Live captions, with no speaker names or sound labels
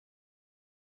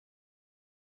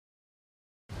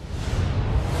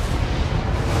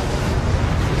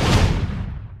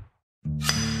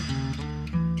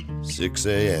6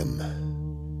 a.m.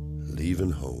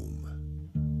 Leaving home.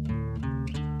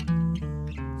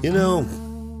 You know,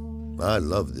 I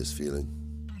love this feeling.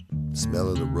 Smell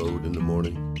of the road in the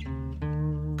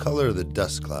morning. Color of the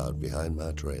dust cloud behind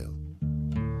my trail.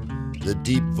 The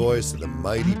deep voice of the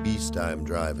mighty beast I'm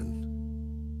driving.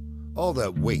 All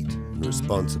that weight and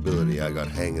responsibility I got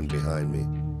hanging behind me.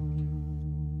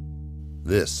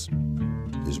 This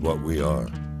is what we are.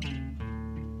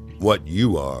 What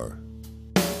you are.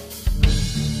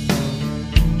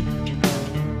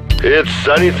 It's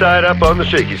sunny side up on the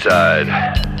shaky side.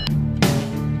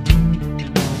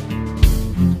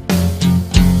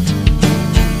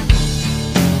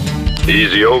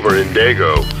 Easy over in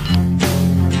Dago.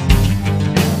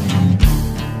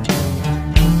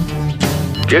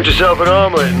 Get yourself an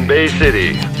omelet in Bay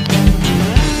City.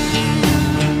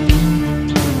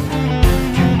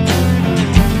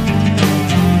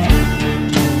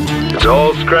 It's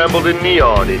all scrambled in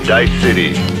neon in Dice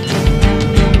City.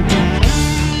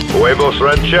 Huevos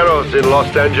Rancheros in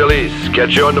Los Angeles.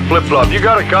 Catch you on the flip-flop. You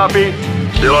got a copy?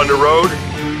 Still on the road?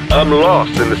 I'm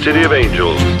lost in the city of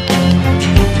angels.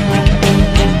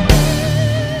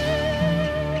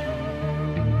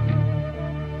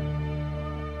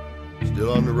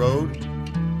 Still on the road?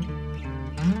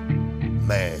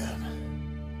 Man.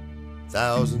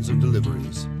 Thousands of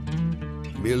deliveries.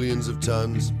 Millions of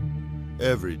tons.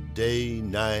 Every day,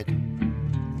 night,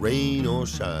 rain or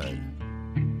shine.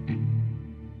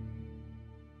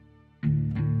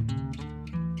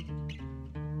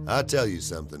 I tell you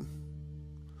something.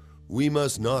 We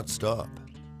must not stop.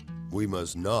 We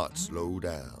must not slow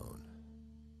down.